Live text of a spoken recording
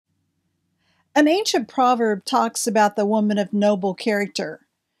An ancient proverb talks about the woman of noble character.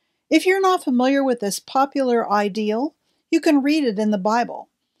 If you're not familiar with this popular ideal, you can read it in the Bible.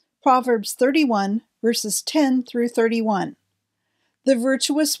 Proverbs 31, verses 10 through 31. The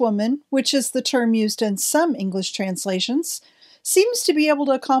virtuous woman, which is the term used in some English translations, seems to be able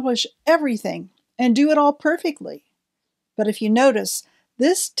to accomplish everything and do it all perfectly. But if you notice,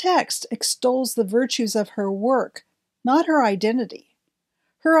 this text extols the virtues of her work, not her identity.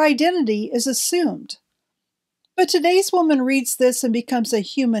 Her identity is assumed. But today's woman reads this and becomes a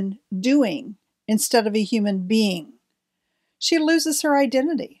human doing instead of a human being. She loses her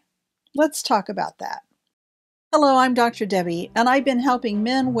identity. Let's talk about that. Hello, I'm Dr. Debi, and I've been helping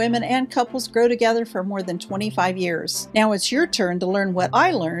men, women, and couples grow together for more than 25 years. Now it's your turn to learn what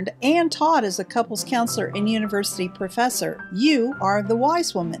I learned and taught as a couples counselor and university professor. You are the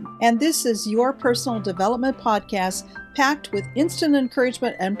wise woman, and this is your personal development podcast packed with instant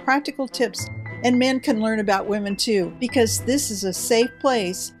encouragement and practical tips. And men can learn about women too, because this is a safe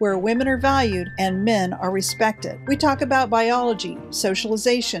place where women are valued and men are respected. We talk about biology,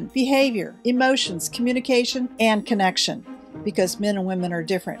 socialization, behavior, emotions, communication, and connection, because men and women are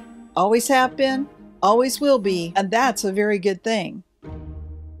different. Always have been, always will be, and that's a very good thing.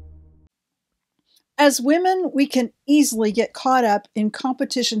 As women, we can easily get caught up in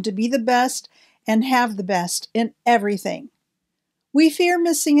competition to be the best and have the best in everything. We fear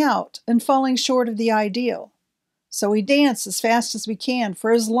missing out and falling short of the ideal. So we dance as fast as we can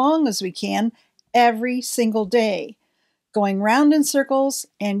for as long as we can every single day, going round in circles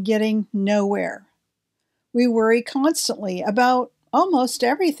and getting nowhere. We worry constantly about almost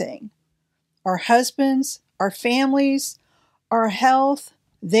everything. Our husbands, our families, our health,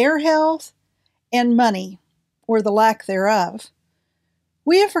 their health, and money, or the lack thereof.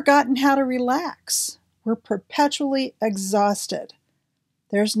 We have forgotten how to relax. We're perpetually exhausted.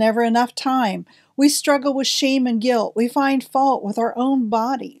 There's never enough time. We struggle with shame and guilt. We find fault with our own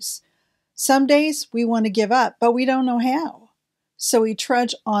bodies. Some days we want to give up, but we don't know how. So we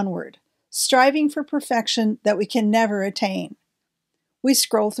trudge onward, striving for perfection that we can never attain. We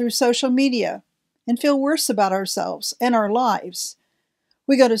scroll through social media and feel worse about ourselves and our lives.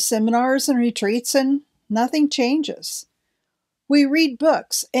 We go to seminars and retreats and nothing changes. We read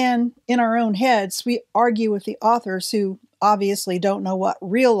books and, in our own heads, we argue with the authors who obviously don't know what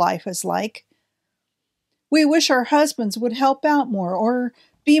real life is like. We wish our husbands would help out more, or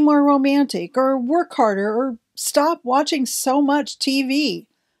be more romantic, or work harder, or stop watching so much TV,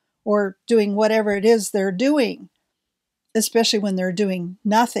 or doing whatever it is they're doing, especially when they're doing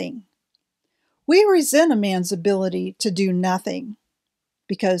nothing. We resent a man's ability to do nothing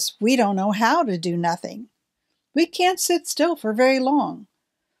because we don't know how to do nothing. We can't sit still for very long.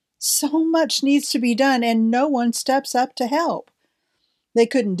 So much needs to be done, and no one steps up to help. They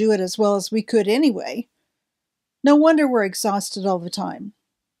couldn't do it as well as we could anyway. No wonder we're exhausted all the time.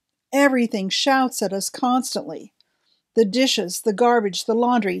 Everything shouts at us constantly. The dishes, the garbage, the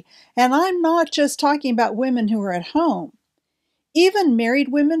laundry, and I'm not just talking about women who are at home. Even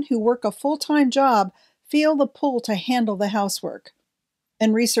married women who work a full-time job feel the pull to handle the housework.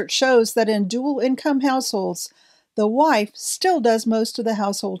 And research shows that in dual-income households, the wife still does most of the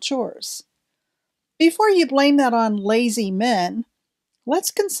household chores. Before you blame that on lazy men, let's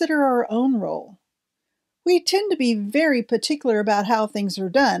consider our own role. We tend to be very particular about how things are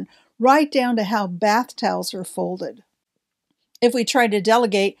done, right down to how bath towels are folded. If we try to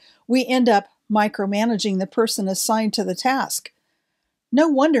delegate, we end up micromanaging the person assigned to the task. No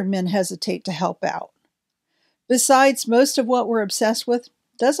wonder men hesitate to help out. Besides, most of what we're obsessed with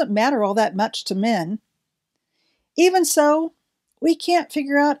doesn't matter all that much to men. Even so, we can't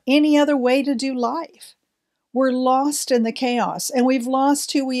figure out any other way to do life. We're lost in the chaos, and we've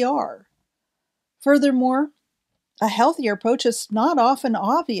lost who we are. Furthermore, a healthier approach is not often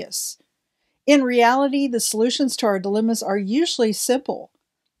obvious. In reality, the solutions to our dilemmas are usually simple,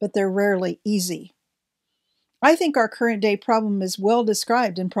 but they're rarely easy. I think our current day problem is well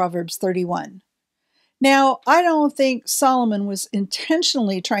described in Proverbs 31. Now, I don't think Solomon was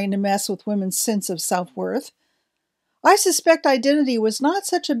intentionally trying to mess with women's sense of self-worth. I suspect identity was not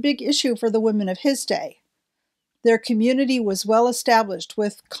such a big issue for the women of his day. Their community was well established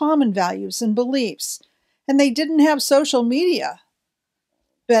with common values and beliefs, and they didn't have social media.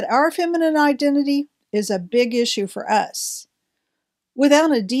 But our feminine identity is a big issue for us.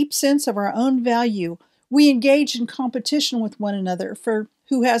 Without a deep sense of our own value, we engage in competition with one another for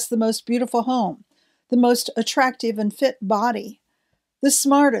who has the most beautiful home, the most attractive and fit body, the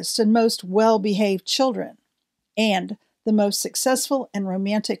smartest and most well-behaved children, and the most successful and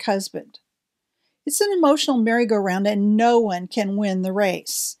romantic husband. It's an emotional merry-go-round, and no one can win the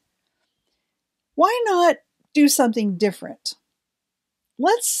race. Why not do something different?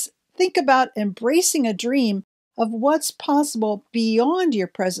 Let's think about embracing a dream of what's possible beyond your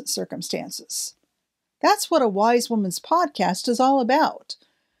present circumstances. That's what a Wise Woman's podcast is all about.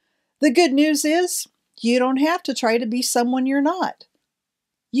 The good news is you don't have to try to be someone you're not.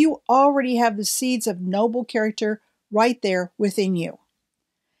 You already have the seeds of noble character right there within you.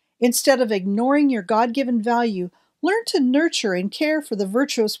 Instead of ignoring your God-given value, learn to nurture and care for the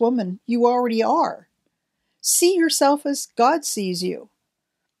virtuous woman you already are. See yourself as God sees you.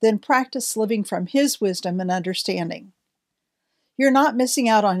 Then practice living from His wisdom and understanding. You're not missing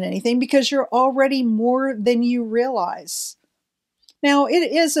out on anything because you're already more than you realize. Now,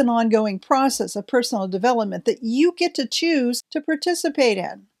 it is an ongoing process of personal development that you get to choose to participate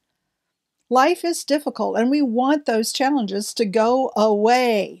in. Life is difficult, and we want those challenges to go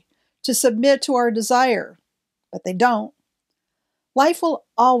away, to submit to our desire, but they don't. Life will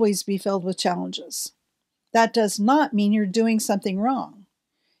always be filled with challenges. That does not mean you're doing something wrong.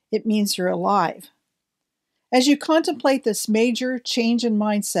 It means you're alive. As you contemplate this major change in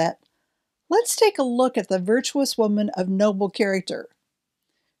mindset, let's take a look at the virtuous woman of noble character.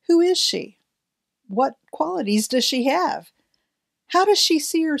 Who is she? What qualities does she have? How does she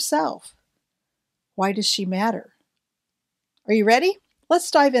see herself? Why does she matter? Are you ready?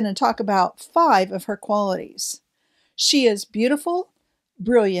 Let's dive in and talk about 5 of her qualities. She is beautiful,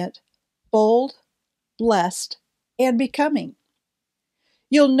 brilliant, bold, blessed, and becoming.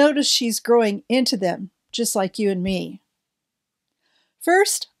 You'll notice she's growing into them, just like you and me.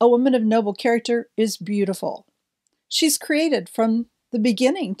 First, a woman of noble character is beautiful. She's created from the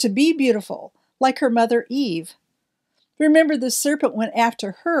beginning to be beautiful, like her mother Eve. Remember, the serpent went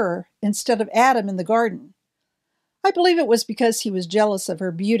after her instead of Adam in the garden. I believe it was because he was jealous of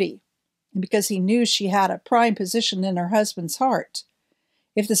her beauty, and because he knew she had a prime position in her husband's heart.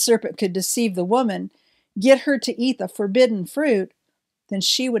 If the serpent could deceive the woman, get her to eat the forbidden fruit, then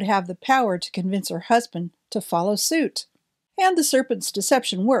she would have the power to convince her husband to follow suit. And the serpent's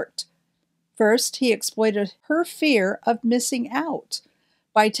deception worked. First, he exploited her fear of missing out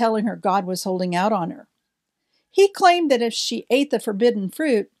by telling her God was holding out on her. He claimed that if she ate the forbidden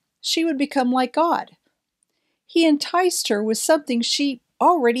fruit, she would become like God. He enticed her with something she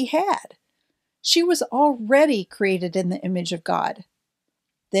already had. She was already created in the image of God.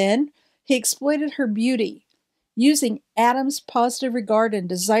 Then, he exploited her beauty, using Adam's positive regard and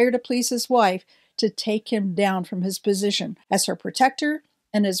desire to please his wife to take him down from his position as her protector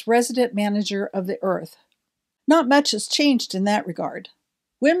and as resident manager of the earth. Not much has changed in that regard.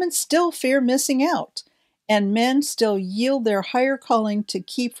 Women still fear missing out, and men still yield their higher calling to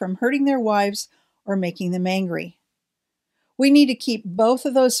keep from hurting their wives or making them angry. We need to keep both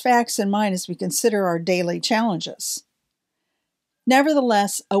of those facts in mind as we consider our daily challenges.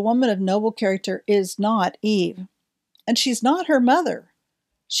 Nevertheless, a woman of noble character is not Eve, and she's not her mother.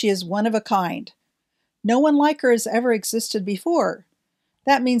 She is one of a kind. No one like her has ever existed before.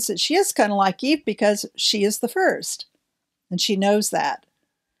 That means that she is kind of like Eve because she is the first, and she knows that.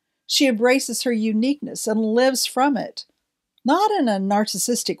 She embraces her uniqueness and lives from it, not in a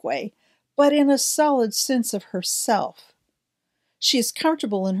narcissistic way, but in a solid sense of herself. She is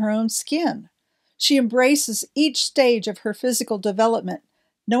comfortable in her own skin. She embraces each stage of her physical development,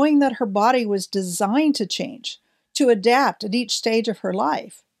 knowing that her body was designed to change, to adapt at each stage of her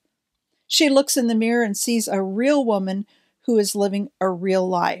life. She looks in the mirror and sees a real woman who is living a real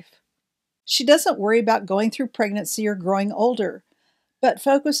life. She doesn't worry about going through pregnancy or growing older, but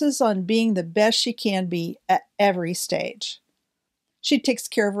focuses on being the best she can be at every stage. She takes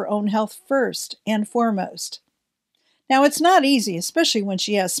care of her own health first and foremost. Now, it's not easy, especially when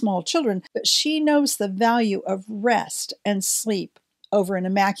she has small children, but she knows the value of rest and sleep over an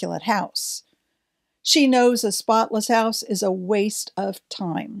immaculate house. She knows a spotless house is a waste of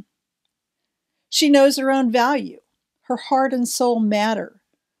time. She knows her own value. Her heart and soul matter.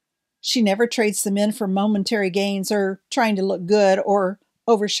 She never trades them in for momentary gains or trying to look good or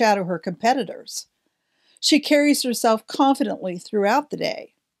overshadow her competitors. She carries herself confidently throughout the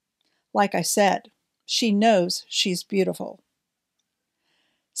day. Like I said, she knows she's beautiful.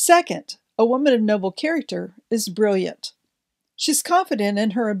 Second, a woman of noble character is brilliant. She's confident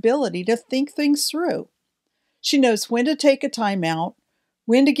in her ability to think things through. She knows when to take a time out,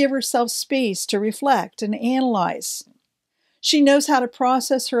 when to give herself space to reflect and analyze. She knows how to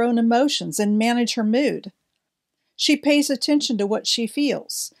process her own emotions and manage her mood. She pays attention to what she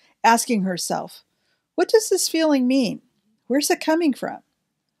feels, asking herself, what does this feeling mean? Where's it coming from?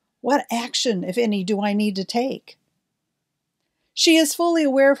 What action, if any, do I need to take? She is fully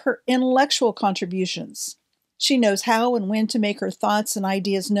aware of her intellectual contributions. She knows how and when to make her thoughts and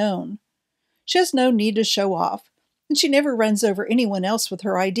ideas known. She has no need to show off, and she never runs over anyone else with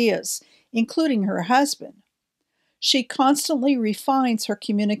her ideas, including her husband. She constantly refines her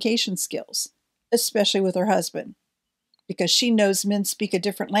communication skills, especially with her husband, because she knows men speak a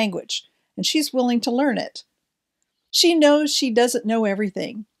different language, and she's willing to learn it. She knows she doesn't know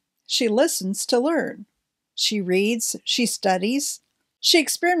everything. She listens to learn. She reads, she studies. She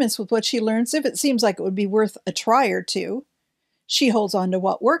experiments with what she learns if it seems like it would be worth a try or two. She holds on to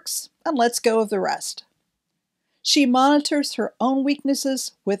what works and lets go of the rest. She monitors her own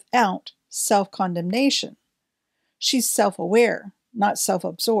weaknesses without self-condemnation. She's self-aware, not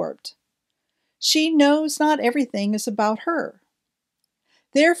self-absorbed. She knows not everything is about her.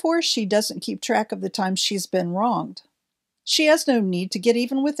 Therefore, she doesn't keep track of the times she's been wronged. She has no need to get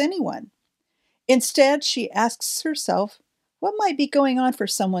even with anyone. Instead, she asks herself, what might be going on for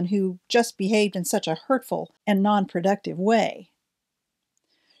someone who just behaved in such a hurtful and non-productive way?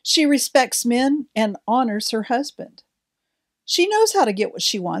 She respects men and honors her husband. She knows how to get what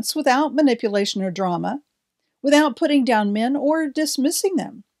she wants without manipulation or drama, without putting down men or dismissing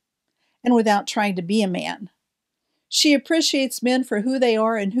them, and without trying to be a man. She appreciates men for who they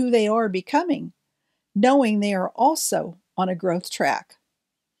are and who they are becoming, knowing they are also on a growth track.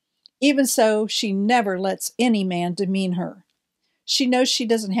 Even so, she never lets any man demean her. She knows she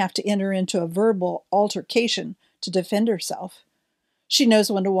doesn't have to enter into a verbal altercation to defend herself. She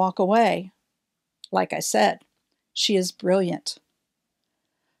knows when to walk away. Like I said, she is brilliant.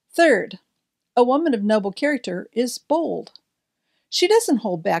 Third, a woman of noble character is bold. She doesn't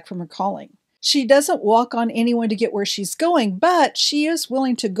hold back from her calling. She doesn't walk on anyone to get where she's going, but she is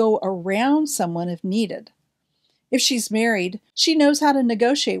willing to go around someone if needed. If she's married, she knows how to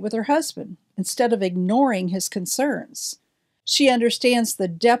negotiate with her husband instead of ignoring his concerns. She understands the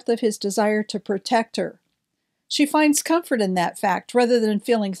depth of his desire to protect her. She finds comfort in that fact rather than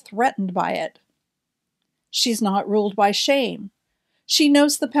feeling threatened by it. She's not ruled by shame. She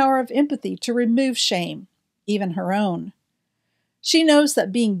knows the power of empathy to remove shame, even her own. She knows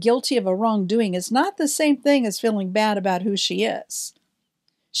that being guilty of a wrongdoing is not the same thing as feeling bad about who she is.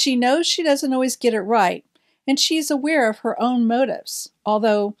 She knows she doesn't always get it right, and she's aware of her own motives,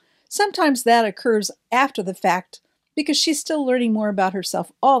 although sometimes that occurs after the fact because she's still learning more about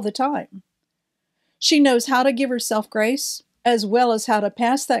herself all the time. She knows how to give herself grace, as well as how to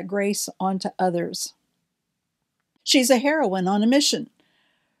pass that grace on to others. She's a heroine on a mission.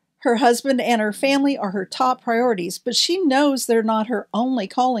 Her husband and her family are her top priorities, but she knows they're not her only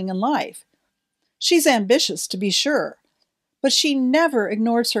calling in life. She's ambitious, to be sure, but she never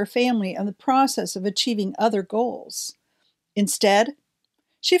ignores her family in the process of achieving other goals. Instead,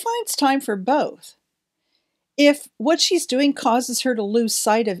 she finds time for both. If what she's doing causes her to lose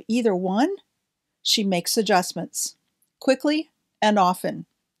sight of either one, she makes adjustments, quickly and often,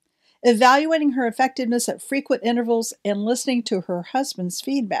 evaluating her effectiveness at frequent intervals and listening to her husband's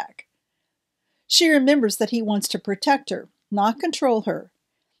feedback. She remembers that he wants to protect her, not control her,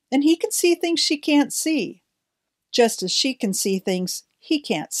 and he can see things she can't see, just as she can see things he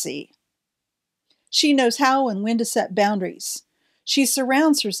can't see. She knows how and when to set boundaries. She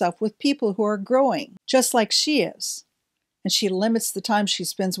surrounds herself with people who are growing, just like she is, and she limits the time she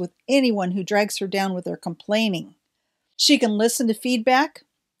spends with anyone who drags her down with their complaining. She can listen to feedback,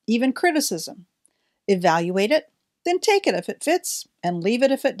 even criticism, evaluate it, then take it if it fits, and leave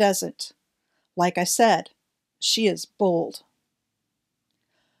it if it doesn't. Like I said, she is bold.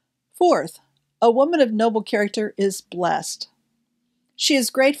 Fourth, a woman of noble character is blessed. She is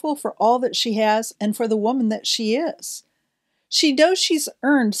grateful for all that she has and for the woman that she is. She knows she's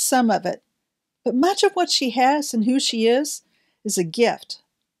earned some of it, but much of what she has and who she is a gift.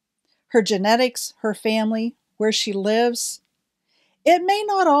 Her genetics, her family, where she lives. It may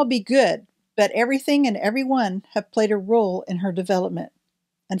not all be good, but everything and everyone have played a role in her development,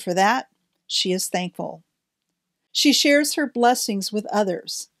 and for that, she is thankful. She shares her blessings with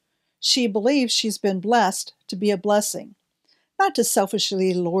others. She believes she's been blessed to be a blessing, not to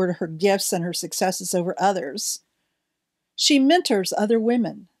selfishly lord her gifts and her successes over others. She mentors other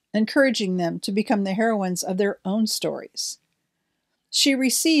women, encouraging them to become the heroines of their own stories. She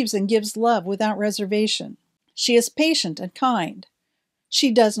receives and gives love without reservation. She is patient and kind. She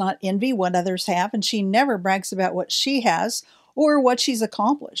does not envy what others have, and she never brags about what she has or what she's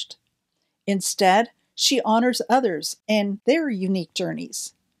accomplished. Instead, she honors others and their unique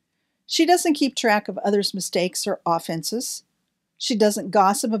journeys. She doesn't keep track of others' mistakes or offenses. She doesn't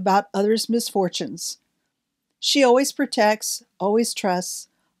gossip about others' misfortunes. She always protects, always trusts,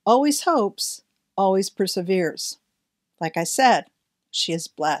 always hopes, always perseveres. Like I said, she is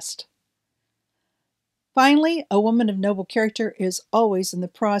blessed. Finally, a woman of noble character is always in the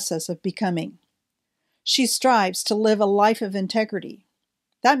process of becoming. She strives to live a life of integrity.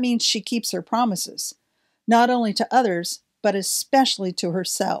 That means she keeps her promises, not only to others, but especially to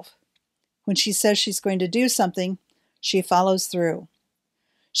herself. When she says she's going to do something, she follows through.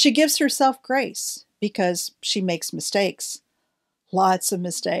 She gives herself grace because she makes mistakes. Lots of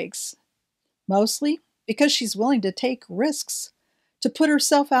mistakes. Mostly because she's willing to take risks, to put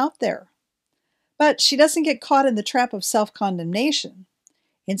herself out there. But she doesn't get caught in the trap of self-condemnation.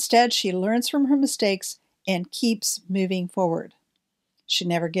 Instead, she learns from her mistakes and keeps moving forward. She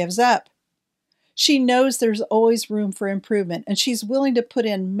never gives up. She knows there's always room for improvement, and she's willing to put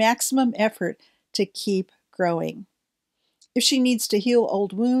in maximum effort to keep growing. If she needs to heal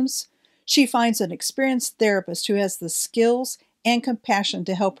old wounds, she finds an experienced therapist who has the skills and compassion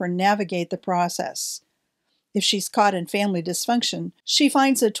to help her navigate the process. If she's caught in family dysfunction, she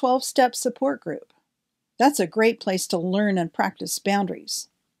finds a 12-step support group. That's a great place to learn and practice boundaries.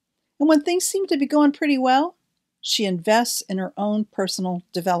 And when things seem to be going pretty well, she invests in her own personal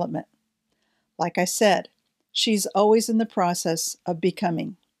development. Like I said, she's always in the process of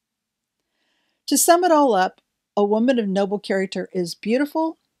becoming. To sum it all up, a woman of noble character is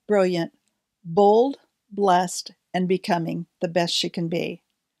beautiful, brilliant, bold, blessed, and becoming the best she can be.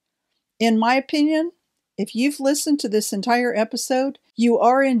 In my opinion, if you've listened to this entire episode, you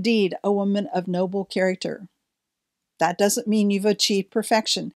are indeed a woman of noble character. That doesn't mean you've achieved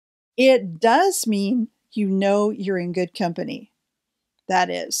perfection. It does mean you know you're in good company. That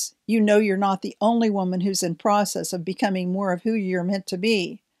is, you know you're not the only woman who's in process of becoming more of who you're meant to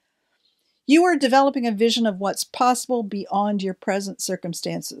be. You are developing a vision of what's possible beyond your present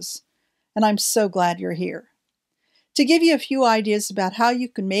circumstances, and I'm so glad you're here. To give you a few ideas about how you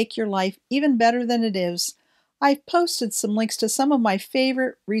can make your life even better than it is, I've posted some links to some of my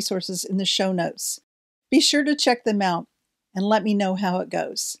favorite resources in the show notes. Be sure to check them out and let me know how it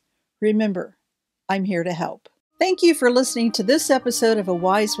goes. Remember, I'm here to help. Thank you for listening to this episode of A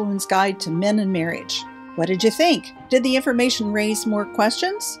Wise Woman's Guide to Men and Marriage. What did you think? Did the information raise more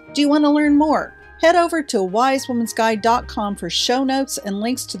questions? Do you want to learn more? Head over to wisewomansguide.com for show notes and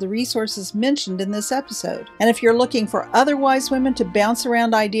links to the resources mentioned in this episode. And if you're looking for other wise women to bounce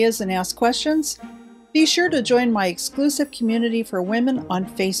around ideas and ask questions, be sure to join my exclusive community for women on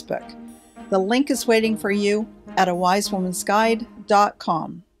Facebook. The link is waiting for you at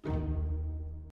awisewomansguide.com.